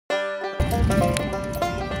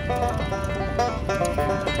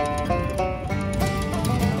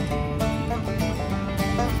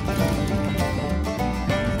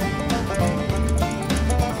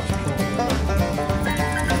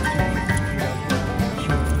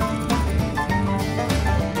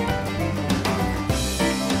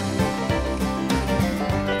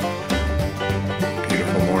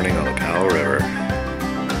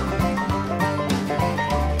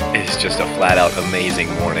flat out amazing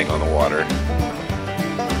morning on the water.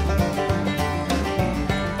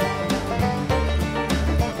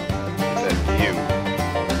 That view.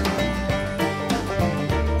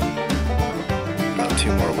 About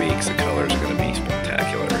 2 more weeks, the colors are going to be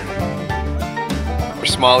spectacular. Our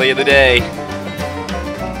smallie of the day.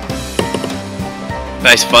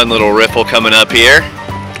 Nice fun little riffle coming up here.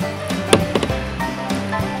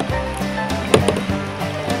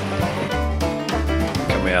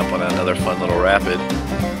 Coming up on another fun little rapid.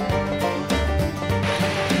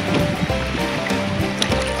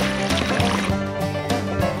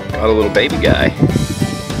 Got a little baby guy.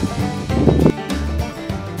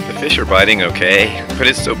 The fish are biting okay, but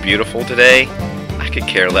it's so beautiful today, I could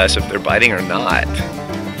care less if they're biting or not.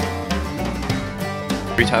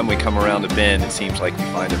 Every time we come around a bend, it seems like we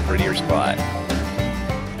find a prettier spot.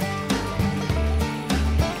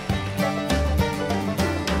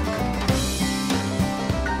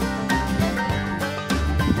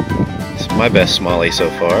 This is my best smallie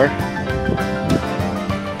so far.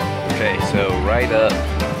 Okay, so right up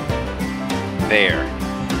there,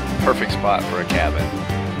 perfect spot for a cabin.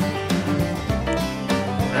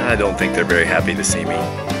 I don't think they're very happy to see me.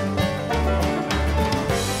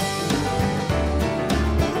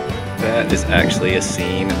 That is actually a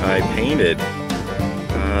scene I painted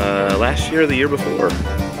last year or the year before.